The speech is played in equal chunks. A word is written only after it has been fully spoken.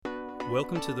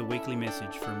Welcome to the weekly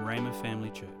message from Rhema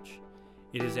Family Church.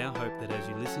 It is our hope that as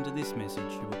you listen to this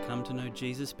message, you will come to know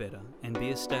Jesus better and be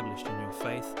established in your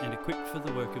faith and equipped for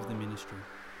the work of the ministry.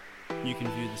 You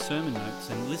can view the sermon notes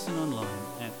and listen online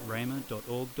at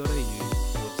rhema.org.au/media.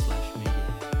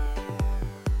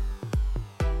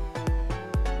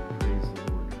 Praise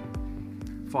the Lord.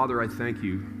 Father, I thank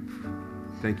you.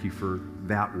 Thank you for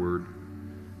that word.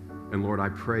 And Lord, I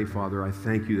pray, Father, I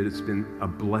thank you that it's been a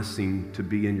blessing to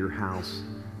be in your house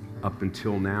up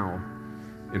until now.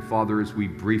 And Father, as we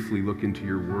briefly look into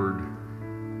your word,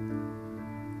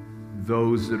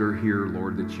 those that are here,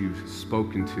 Lord, that you've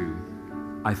spoken to,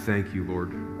 I thank you,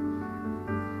 Lord,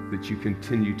 that you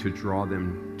continue to draw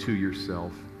them to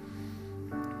yourself.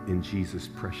 In Jesus'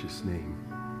 precious name,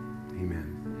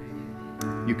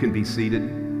 amen. You can be seated.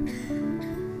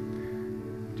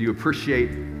 Do you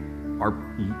appreciate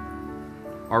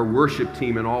our worship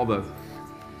team and all the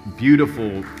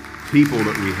beautiful people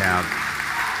that we have?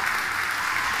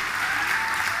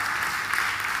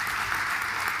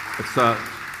 It's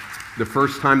the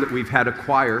first time that we've had a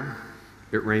choir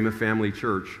at Rhema Family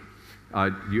Church.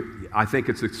 I think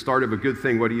it's the start of a good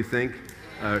thing. What do you think?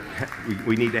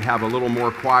 We need to have a little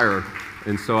more choir,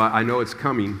 and so I know it's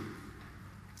coming.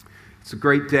 It's a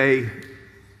great day,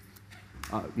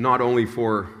 not only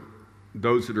for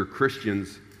those that are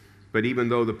Christians, but even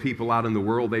though the people out in the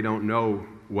world, they don't know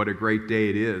what a great day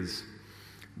it is,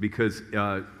 because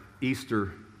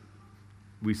Easter,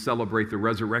 we celebrate the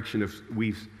resurrection.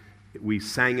 We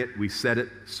sang it, we said it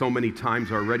so many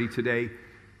times already today,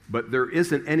 but there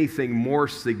isn't anything more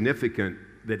significant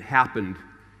that happened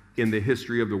in the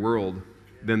history of the world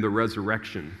than the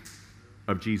resurrection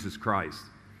of Jesus Christ.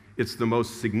 It's the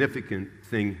most significant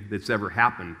thing that's ever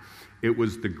happened. It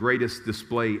was the greatest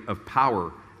display of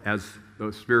power, as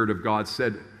the Spirit of God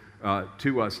said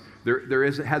to us. There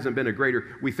hasn't been a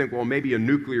greater, we think, well, maybe a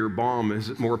nuclear bomb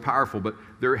is more powerful, but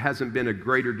there hasn't been a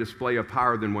greater display of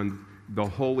power than when the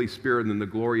Holy Spirit and the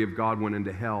glory of God went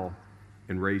into hell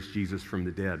and raised Jesus from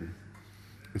the dead.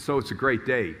 And so it's a great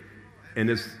day. And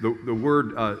it's the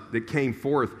word that came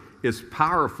forth, as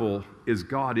powerful as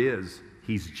God is,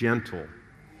 He's gentle.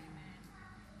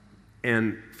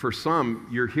 And for some,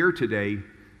 you're here today,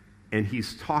 and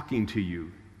He's talking to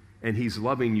you, and He's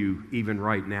loving you even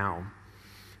right now.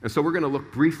 And so we're going to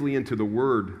look briefly into the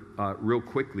Word real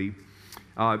quickly.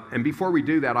 And before we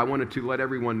do that, I wanted to let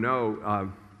everyone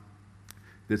know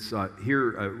that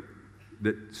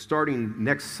starting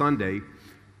next Sunday,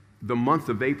 the month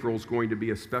of April is going to be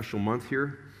a special month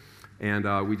here.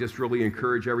 And we just really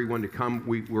encourage everyone to come.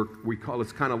 We call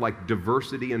it's kind of like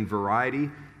diversity and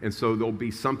variety. And so there'll be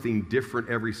something different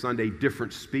every Sunday,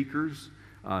 different speakers,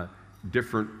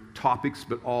 different topics,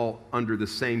 but all under the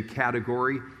same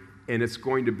category. And it's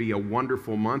going to be a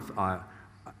wonderful month. I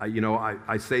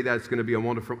say that it's going to be a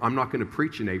wonderful. I'm not going to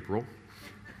preach in April.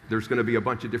 There's going to be a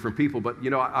bunch of different people, but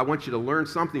I want you to learn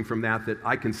something from that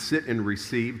I can sit and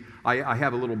receive. I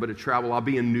have a little bit of travel. I'll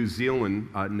be in New Zealand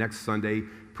next Sunday,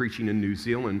 preaching in New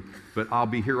Zealand, but I'll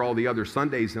be here all the other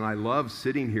Sundays, and I love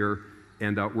sitting here,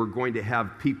 and we're going to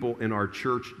have people in our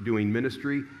church doing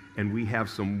ministry, and we have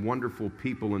some wonderful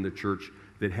people in the church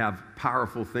that have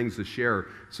powerful things to share.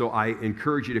 So I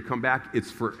encourage you to come back. It's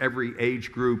for every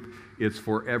age group. It's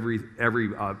for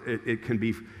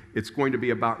it's going to be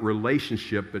about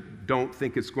relationship, but don't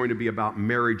think it's going to be about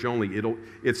marriage only.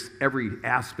 It's every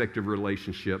aspect of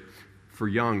relationship, for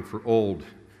young, for old,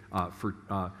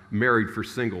 for married, for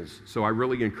singles. So I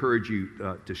really encourage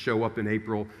you to show up in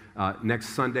April. Next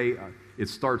Sunday, it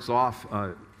starts off,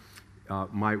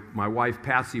 my wife,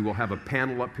 Patsy, will have a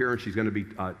panel up here, and she's going to be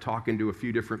talking to a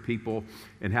few different people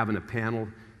and having a panel.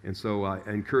 And so I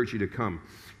encourage you to come.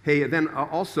 Hey, and then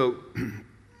also,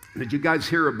 did you guys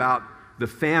hear about the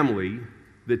family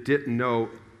that didn't know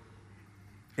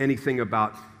anything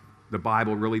about the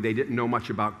Bible, really? They didn't know much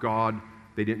about God.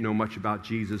 They didn't know much about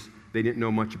Jesus. They didn't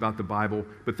know much about the Bible.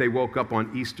 But they woke up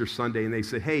on Easter Sunday, and they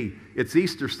said, hey, it's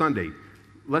Easter Sunday.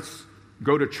 Let's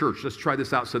go to church. Let's try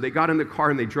this out. So they got in the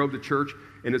car, and they drove to church.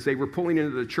 And as they were pulling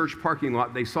into the church parking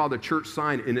lot, they saw the church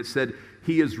sign, and it said,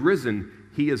 He is risen.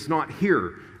 He is not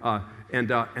here. And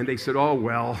they said, oh,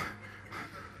 well.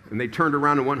 And they turned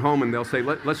around and went home, and they'll say,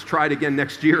 let's try it again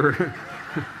next year.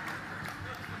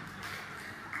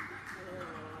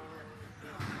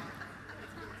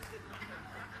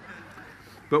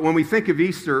 But when we think of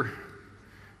Easter,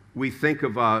 we think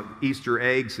of Easter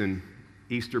eggs and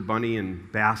Easter bunny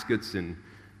and baskets and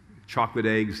chocolate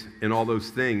eggs and all those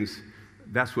things.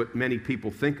 That's what many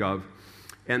people think of.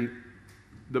 And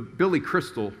the Billy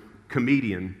Crystal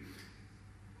comedian,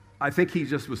 I think he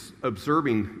just was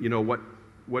observing,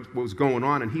 what was going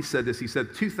on, and he said this. He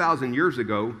said, 2,000 years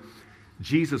ago,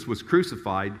 Jesus was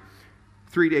crucified.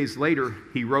 3 days later,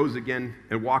 he rose again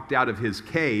and walked out of his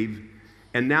cave,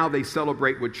 and now they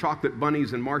celebrate with chocolate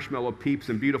bunnies and marshmallow peeps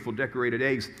and beautiful decorated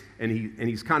eggs. And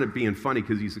he's kind of being funny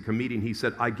because he's a comedian. He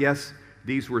said, I guess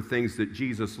these were things that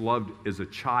Jesus loved as a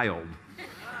child.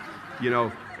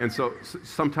 And so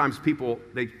sometimes people,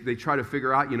 they try to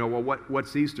figure out, well,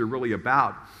 what's Easter really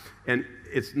about? And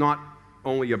it's not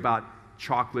only about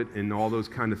chocolate and all those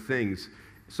kind of things.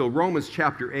 So Romans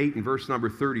chapter 8 and verse number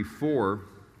 34,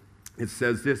 it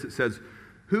says this. It says,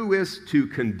 who is to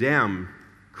condemn?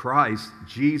 Christ,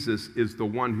 Jesus, is the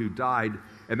one who died.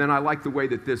 And then I like the way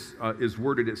that this is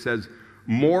worded. It says,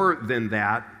 more than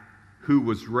that, who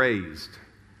was raised.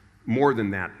 More than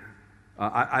that.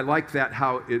 I like that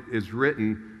how it is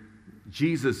written.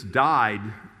 Jesus died,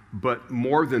 but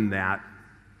more than that,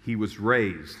 he was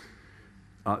raised.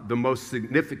 The most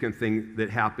significant thing that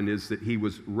happened is that he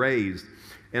was raised.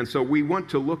 And so we want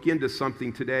to look into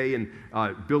something today, and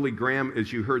Billy Graham,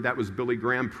 as you heard, that was Billy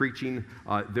Graham preaching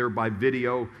there by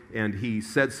video, and he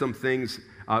said some things.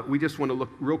 We just want to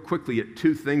look real quickly at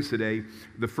two things today.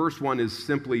 The first one is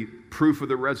simply proof of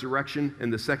the resurrection,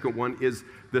 and the second one is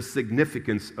the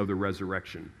significance of the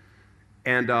resurrection.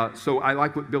 And so I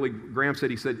like what Billy Graham said.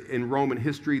 He said, in Roman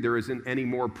history, there isn't any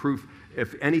more proof.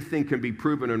 If anything can be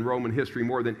proven in Roman history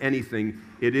more than anything,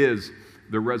 it is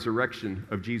the resurrection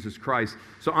of Jesus Christ.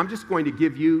 So I'm just going to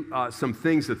give you some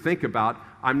things to think about.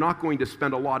 I'm not going to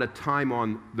spend a lot of time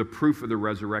on the proof of the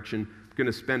resurrection. I'm going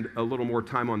to spend a little more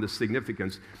time on the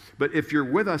significance. But if you're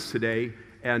with us today,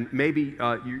 and maybe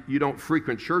you don't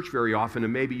frequent church very often,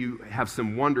 and maybe you have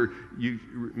some wonder,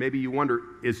 maybe you wonder,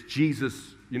 is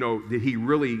Jesus,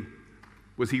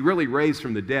 was he really raised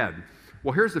from the dead?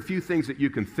 Well, here's a few things that you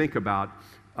can think about,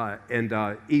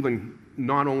 and even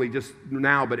not only just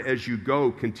now, but as you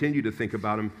go, continue to think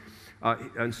about them.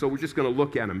 And so we're just going to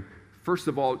look at them. First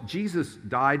of all, Jesus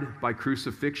died by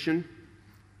crucifixion.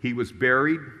 He was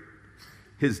buried.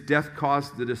 His death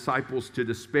caused the disciples to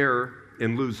despair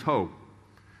and lose hope.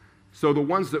 So the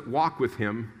ones that walk with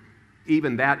him,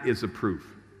 even that is a proof.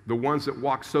 The ones that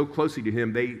walked so closely to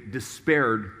him, they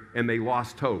despaired and they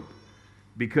lost hope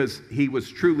because he was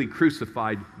truly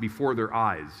crucified before their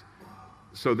eyes.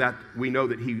 So that we know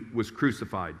that he was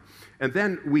crucified. And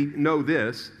then we know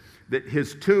this, that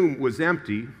his tomb was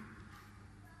empty.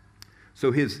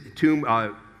 So his tomb,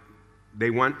 they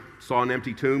went, saw an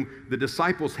empty tomb. The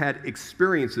disciples had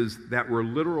experiences that were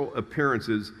literal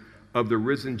appearances of the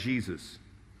risen Jesus.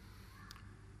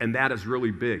 And that is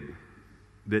really big,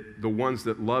 that the ones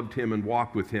that loved him and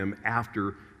walked with him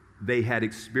after they had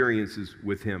experiences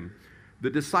with him. The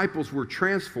disciples were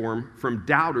transformed from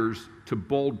doubters to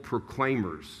bold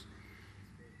proclaimers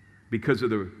because of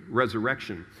the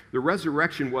resurrection. The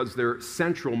resurrection was their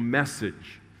central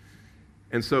message.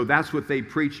 And so that's what they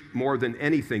preached more than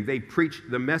anything. They preached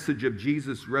the message of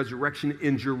Jesus' resurrection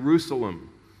in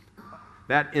Jerusalem.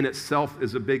 That in itself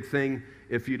is a big thing.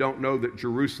 If you don't know that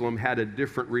Jerusalem had a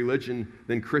different religion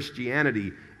than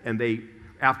Christianity, and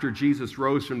after Jesus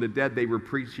rose from the dead, they were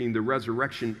preaching the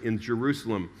resurrection in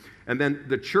Jerusalem. And then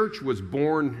the church was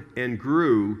born and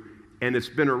grew, and it's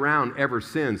been around ever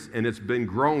since, and it's been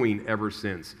growing ever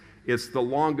since. It's the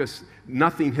longest,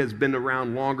 nothing has been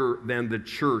around longer than the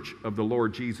church of the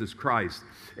Lord Jesus Christ,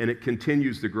 and it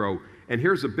continues to grow. And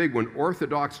here's a big one.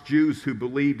 Orthodox Jews who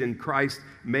believed in Christ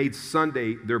made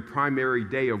Sunday their primary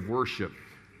day of worship.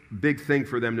 Big thing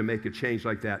for them to make a change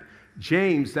like that.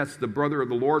 James, that's the brother of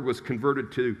the Lord, was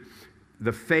converted to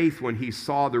the faith when he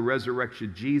saw the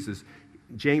resurrection Jesus.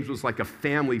 James was like a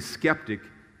family skeptic,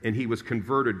 and he was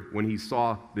converted when he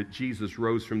saw that Jesus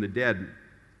rose from the dead.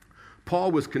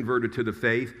 Paul was converted to the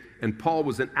faith, and Paul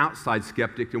was an outside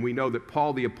skeptic, and we know that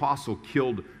Paul the apostle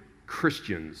killed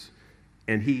Christians,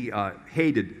 and he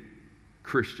hated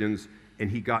Christians, and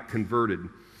he got converted.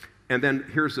 And then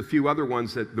here's a few other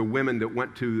ones, that the women that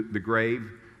went to the grave,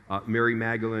 Mary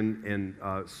Magdalene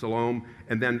and Salome.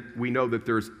 And then we know that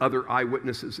there's other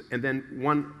eyewitnesses. And then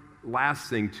one last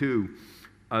thing too,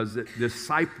 is that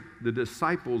the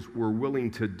disciples were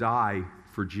willing to die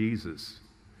for Jesus.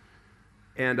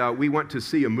 And we went to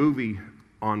see a movie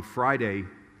on Friday,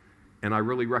 and I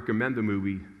really recommend the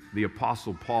movie, The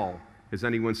Apostle Paul. Has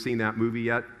anyone seen that movie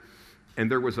yet? And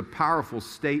there was a powerful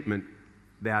statement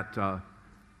that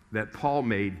Paul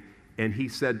made, and he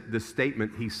said this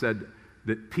statement, he said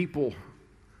that people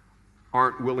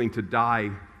aren't willing to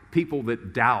die. People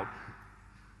that doubt,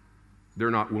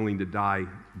 they're not willing to die.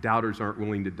 Doubters aren't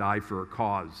willing to die for a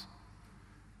cause.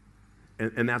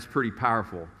 And that's pretty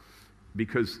powerful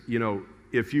because,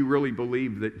 if you really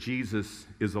believe that Jesus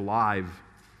is alive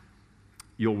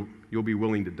you'll be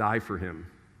willing to die for him.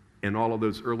 And all of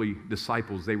those early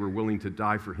disciples, they were willing to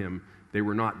die for him. They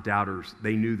were not doubters.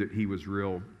 They knew that he was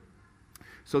real.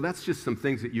 So that's just some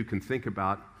things that you can think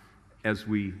about as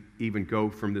we even go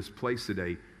from this place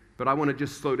today. But I want to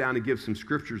just slow down and give some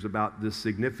scriptures about the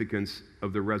significance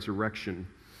of the resurrection.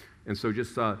 And so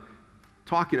just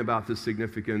talking about the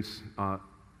significance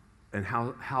and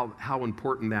how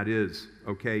important that is,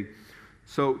 okay?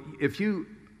 So if you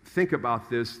think about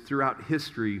this, throughout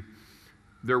history,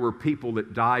 there were people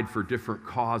that died for different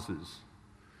causes.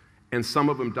 And some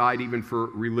of them died even for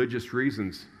religious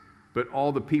reasons. But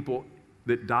all the people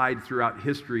that died throughout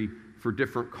history for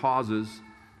different causes,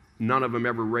 none of them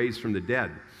ever raised from the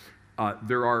dead.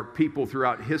 There are people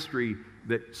throughout history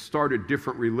that started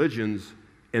different religions,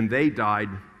 and they died,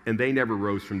 and they never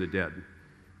rose from the dead.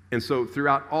 And so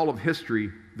throughout all of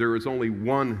history, there is only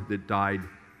one that died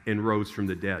and rose from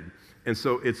the dead. And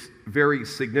so it's very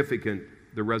significant,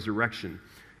 the resurrection.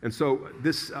 And so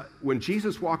this, when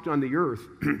Jesus walked on the earth,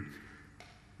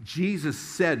 Jesus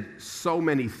said so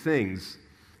many things,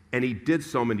 and he did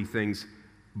so many things,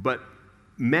 but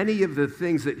many of the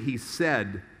things that he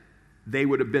said, they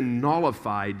would have been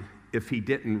nullified if he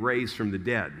didn't raise from the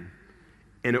dead.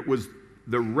 And it was,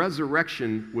 the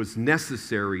resurrection was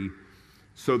necessary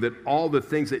so that all the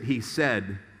things that he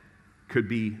said could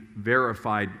be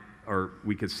verified, or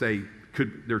we could say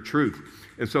they're truth.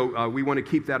 And so we want to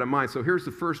keep that in mind. So here's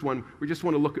the first one. We just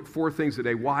want to look at 4 things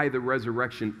today, why the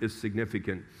resurrection is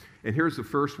significant. And here's the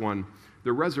first one.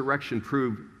 The resurrection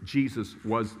proved Jesus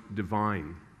was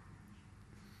divine.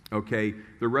 Okay,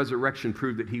 the resurrection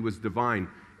proved that he was divine.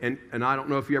 And I don't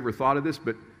know if you ever thought of this,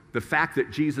 but the fact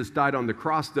that Jesus died on the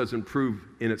cross doesn't prove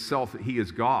in itself that he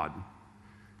is God.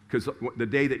 Because the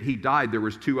day that he died, there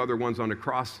was 2 other ones on the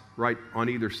cross right on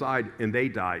either side, and they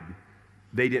died.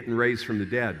 They didn't raise from the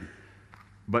dead.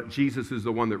 But Jesus is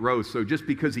the one that rose. So just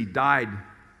because he died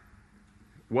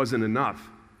wasn't enough.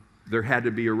 There had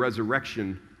to be a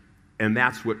resurrection, and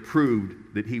that's what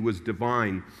proved that he was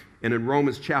divine. And in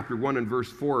Romans chapter 1 and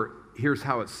verse 4, here's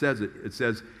how it says it. It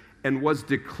says, and was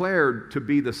declared to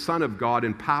be the Son of God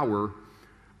in power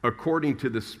according to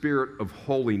the Spirit of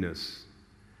holiness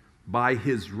by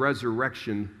his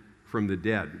resurrection from the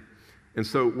dead. And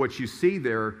so what you see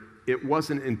there, it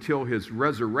wasn't until his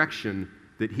resurrection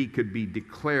that he could be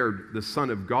declared the Son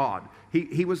of God.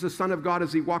 He was the Son of God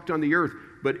as he walked on the earth,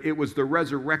 but it was the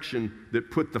resurrection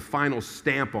that put the final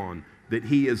stamp on that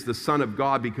he is the Son of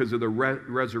God because of the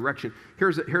resurrection.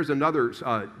 Here's another,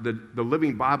 the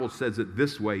Living Bible says it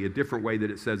this way, a different way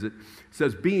that it says it. It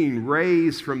says, being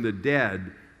raised from the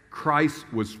dead,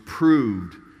 Christ was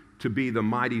proved to be the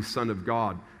mighty Son of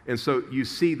God. And so you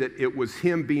see that it was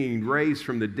him being raised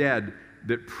from the dead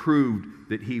that proved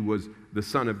that he was the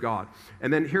Son of God.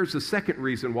 And then here's the second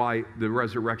reason why the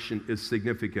resurrection is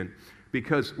significant.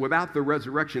 Because without the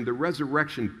resurrection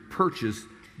purchased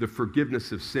the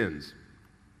forgiveness of sins.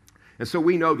 And so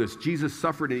we know this. Jesus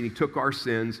suffered and he took our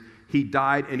sins. He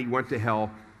died and he went to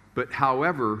hell. But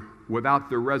however, without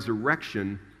the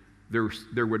resurrection,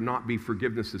 there would not be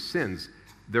forgiveness of sins.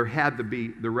 There had to be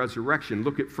the resurrection.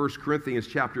 Look at 1 Corinthians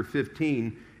chapter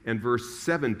 15 and verse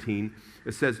 17.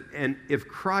 It says, and if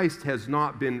Christ has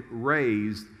not been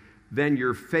raised, then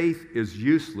your faith is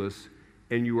useless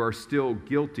and you are still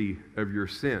guilty of your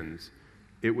sins.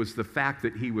 It was the fact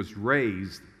that he was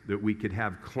raised that we could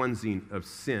have cleansing of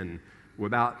sin.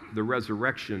 Without the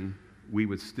resurrection, we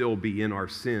would still be in our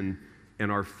sin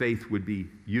and our faith would be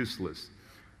useless.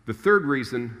 The third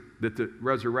reason that the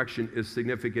resurrection is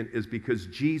significant is because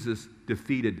Jesus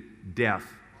defeated death.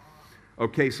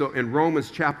 Okay, so in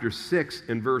Romans chapter 6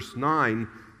 and verse 9,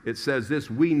 it says this,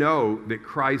 we know that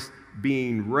Christ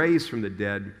being raised from the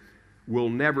dead will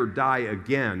never die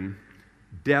again.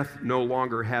 Death no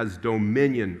longer has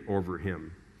dominion over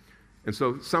him. And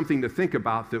so something to think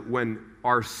about, that when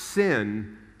our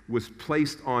sin was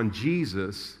placed on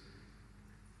Jesus,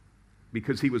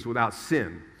 because he was without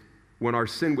sin, when our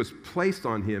sin was placed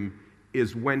on him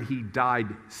is when he died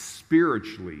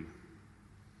spiritually.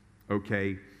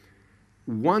 Okay?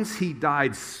 Once he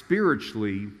died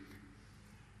spiritually,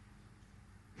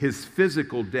 his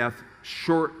physical death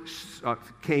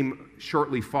came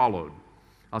shortly followed.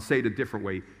 I'll say it a different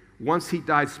way. Once he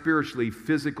died spiritually,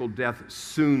 physical death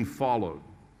soon followed.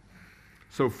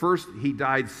 So first he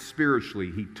died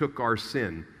spiritually. He took our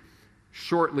sin.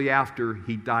 Shortly after,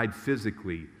 he died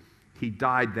physically. He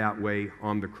died that way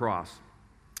on the cross.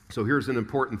 So here's an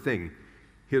important thing.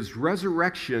 His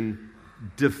resurrection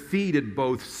defeated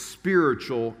both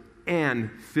spiritual and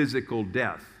physical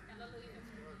death.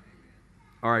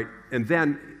 All right, and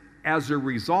then as a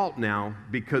result now,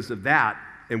 because of that,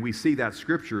 and we see that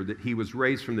scripture that he was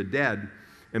raised from the dead,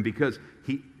 and because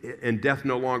death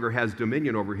no longer has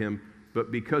dominion over him,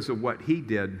 but because of what he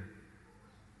did,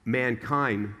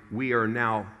 mankind, we are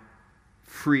now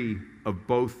free of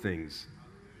both things,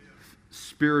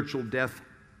 spiritual death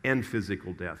and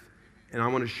physical death. And I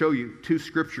want to show you two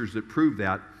scriptures that prove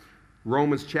that.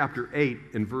 Romans chapter 8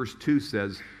 and verse 2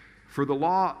 says, "For the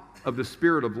law of the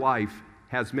Spirit of life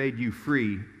has made you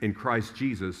free in Christ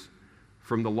Jesus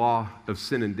from the law of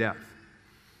sin and death."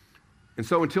 And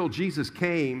so until Jesus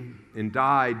came and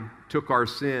died, took our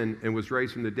sin, and was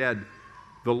raised from the dead,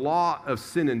 the law of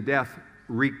sin and death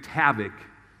wreaked havoc.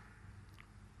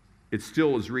 It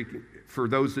still is wreaking. For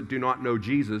those that do not know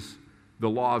Jesus, the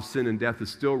law of sin and death is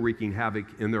still wreaking havoc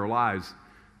in their lives.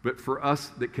 But for us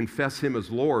that confess him as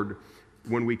Lord,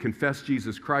 when we confess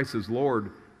Jesus Christ as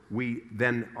Lord, we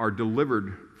then are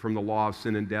delivered from the law of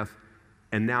sin and death,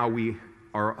 and now we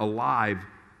are alive,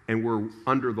 and we're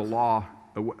under the law.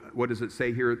 What does it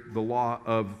say here? The law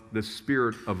of the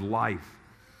Spirit of life.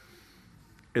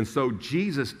 And so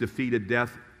Jesus defeated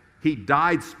death. He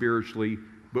died spiritually,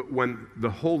 but when the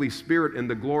Holy Spirit and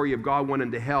the glory of God went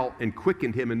into hell and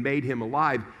quickened him and made him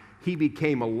alive, he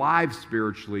became alive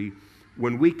spiritually.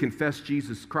 When we confess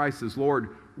Jesus Christ as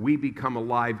Lord, we become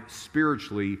alive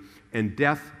spiritually, and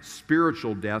death,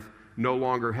 spiritual death, no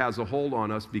longer has a hold on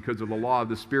us because of the law of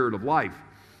the Spirit of life.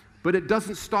 But it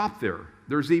doesn't stop there.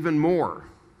 There's even more.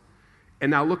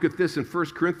 And now look at this in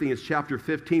 1 Corinthians chapter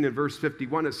 15 and verse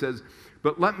 51. It says,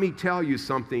 "But let me tell you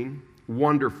something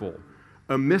wonderful,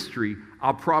 a mystery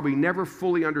I'll probably never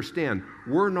fully understand.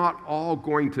 We're not all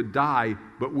going to die,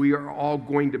 but we are all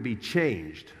going to be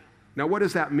changed." Now, what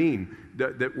does that mean,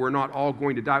 that we're not all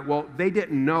going to die? Well, they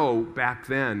didn't know back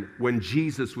then when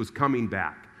Jesus was coming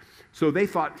back. So they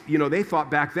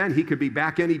thought back then he could be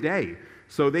back any day.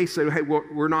 So they said, hey,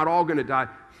 we're not all going to die.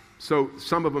 So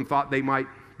some of them thought they might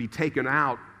be taken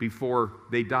out before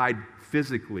they died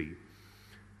physically.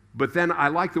 But then I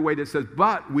like the way that it says,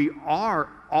 but we are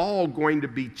all going to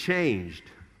be changed.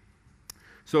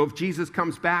 So if Jesus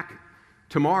comes back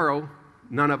tomorrow,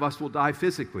 none of us will die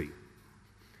physically.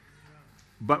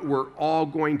 But we're all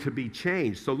going to be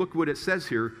changed. So look what it says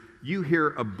here. You hear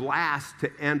a blast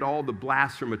to end all the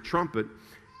blasts from a trumpet,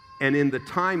 and in the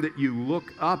time that you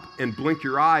look up and blink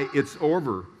your eye, it's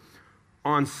over.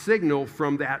 On signal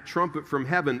from that trumpet from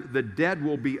heaven, the dead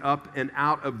will be up and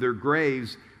out of their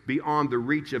graves beyond the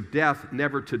reach of death,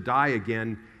 never to die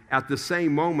again. At the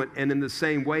same moment and in the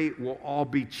same way, we'll all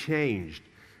be changed.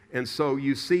 And so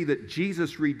you see that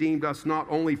Jesus redeemed us not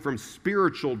only from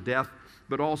spiritual death,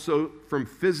 but also from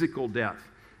physical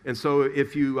death. And so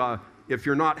if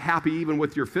you're not happy even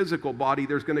with your physical body,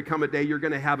 there's going to come a day you're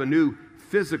going to have a new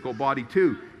physical body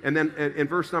too. And then in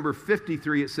verse number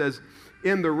 53, it says,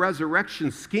 in the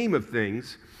resurrection scheme of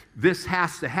things, this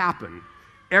has to happen.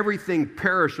 Everything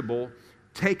perishable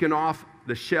taken off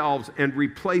the shelves and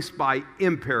replaced by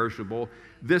imperishable,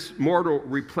 this mortal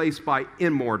replaced by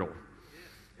immortal.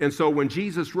 And so when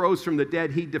Jesus rose from the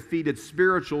dead, he defeated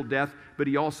spiritual death, but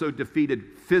he also defeated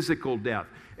physical death.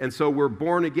 And so we're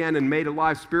born again and made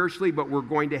alive spiritually, but we're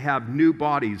going to have new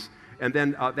bodies. And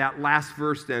then that last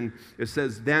verse then, it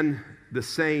says, then the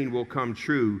saying will come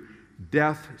true,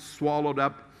 death swallowed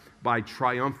up by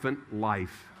triumphant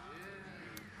life.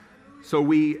 So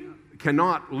we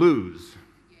cannot lose.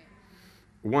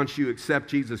 Once you accept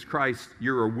Jesus Christ,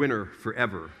 you're a winner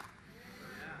forever.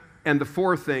 And the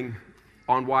fourth thing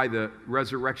on why the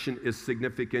resurrection is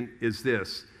significant is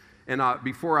this. And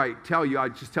before I tell you, I'll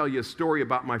just tell you a story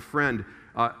about my friend.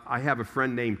 I have a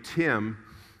friend named Tim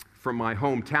from my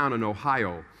hometown in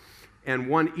Ohio. And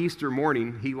one Easter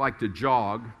morning, he liked to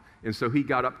jog. And so he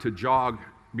got up to jog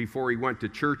before he went to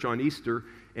church on Easter.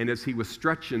 And as he was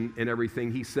stretching and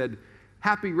everything, he said,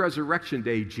 "Happy Resurrection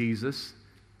Day, Jesus."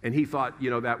 And he thought,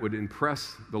 that would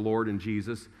impress the Lord and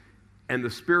Jesus. And the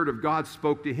Spirit of God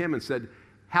spoke to him and said,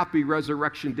 "Happy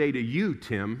Resurrection Day to you,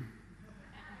 Tim."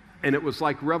 And it was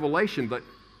like revelation, but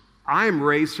I'm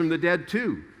raised from the dead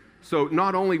too. So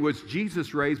not only was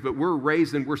Jesus raised, but we're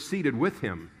raised and we're seated with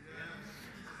him.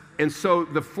 And so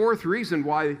the fourth reason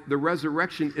why the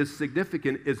resurrection is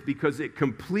significant is because it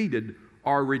completed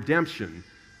our redemption.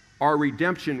 Our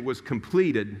redemption was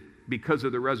completed because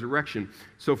of the resurrection.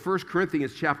 So 1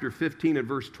 Corinthians chapter 15 and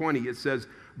verse 20, it says,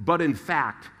 "But in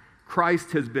fact,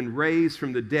 Christ has been raised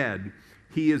from the dead.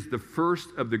 He is the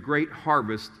first of the great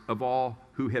harvest of all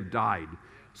who have died."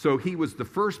 So he was the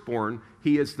firstborn.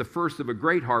 He is the first of a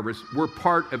great harvest. We're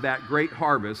part of that great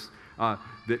harvest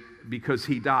because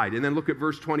he died. And then look at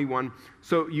verse 21.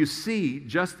 So you see,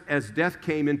 just as death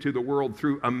came into the world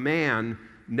through a man,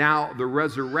 now the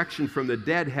resurrection from the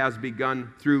dead has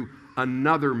begun through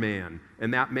another man.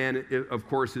 And that man, of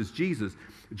course, is Jesus.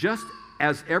 Just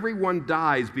as everyone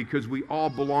dies because we all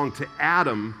belong to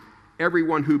Adam,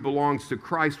 everyone who belongs to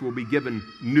Christ will be given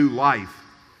new life.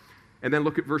 And then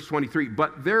look at verse 23.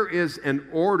 But there is an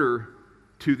order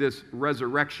to this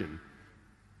resurrection.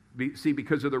 See,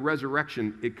 because of the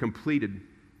resurrection, it completed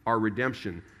our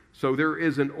redemption. So there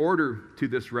is an order to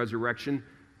this resurrection.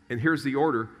 And here's the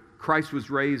order. Christ was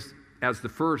raised as the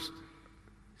first.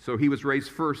 So he was raised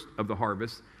first of the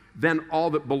harvest. Then all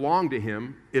that belong to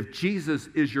him. If Jesus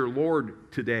is your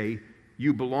Lord today,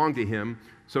 you belong to him.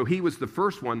 So he was the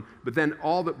first one. But then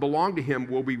all that belong to him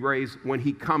will be raised when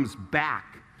he comes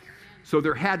back. So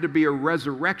there had to be a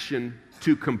resurrection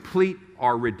to complete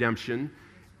our redemption.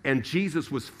 And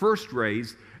Jesus was first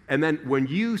raised. And then when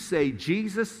you say,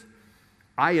 Jesus,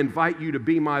 I invite you to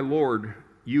be my Lord,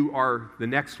 you are the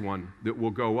next one that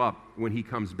will go up when he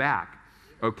comes back.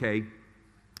 Okay?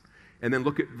 And then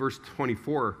look at verse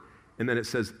 24. And then it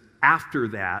says, after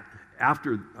that, that's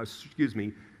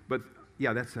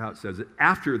how it says it.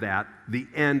 After that, the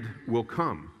end will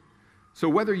come. So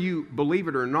whether you believe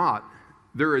it or not,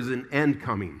 there is an end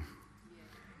coming.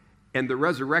 And the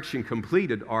resurrection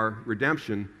completed our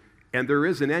redemption, and there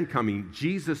is an end coming.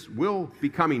 Jesus will be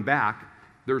coming back.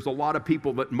 There's a lot of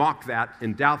people that mock that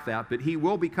and doubt that, but he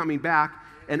will be coming back.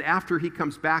 And after he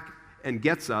comes back and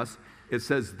gets us, it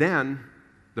says then,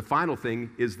 the final thing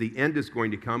is the end is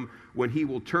going to come when he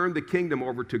will turn the kingdom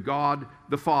over to God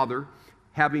the Father,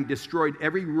 having destroyed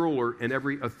every ruler and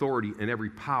every authority and every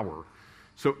power.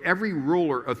 So every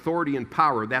ruler, authority, and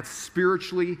power, that's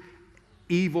spiritually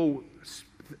evil,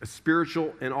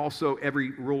 spiritual, and also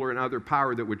every ruler and other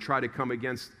power that would try to come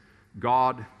against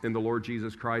God and the Lord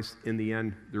Jesus Christ, in the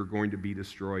end, they're going to be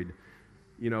destroyed.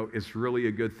 You know, it's really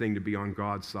a good thing to be on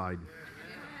God's side.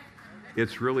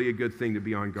 It's really a good thing to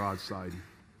be on God's side.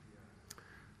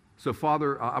 So,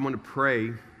 Father, I'm going to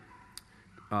pray,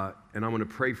 and I'm going to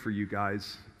pray for you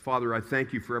guys. Father, I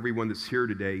thank you for everyone that's here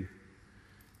today.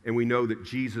 And we know that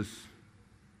Jesus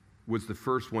was the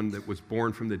first one that was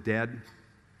born from the dead.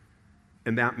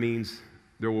 And that means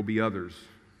there will be others.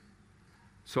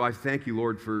 So I thank you,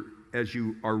 Lord, for as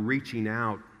you are reaching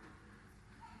out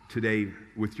today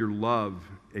with your love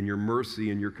and your mercy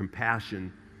and your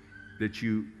compassion, that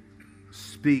you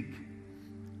speak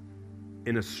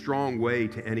in a strong way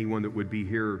to anyone that would be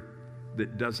here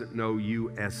that doesn't know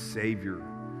you as Savior,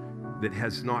 that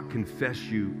has not confessed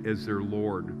you as their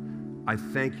Lord. I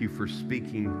thank you for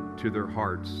speaking to their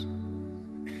hearts,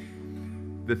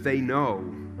 that they know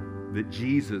that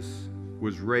Jesus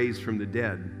was raised from the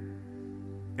dead,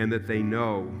 and that they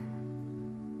know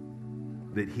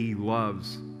that he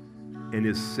loves and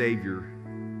is Savior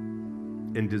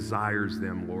and desires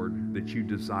them, Lord, that you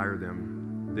desire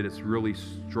them, that it's really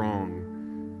strong.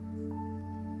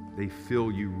 They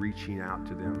feel you reaching out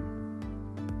to them.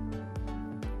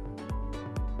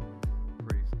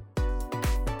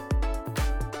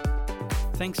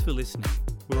 Thanks for listening.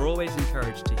 We're always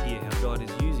encouraged to hear how God is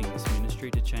using this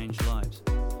ministry to change lives.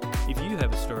 If you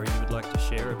have a story you would like to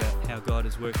share about how God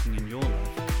is working in your life,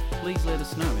 please let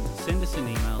us know and send us an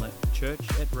email at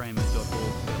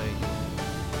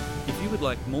church@rhema.org.au. If you would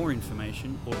like more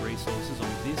information or resources on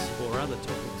this or other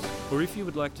topics, or if you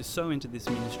would like to sow into this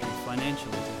ministry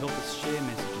financially to help us share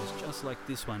messages just like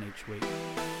this one each week,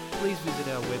 please visit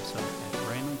our website at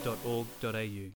rhema.org.au.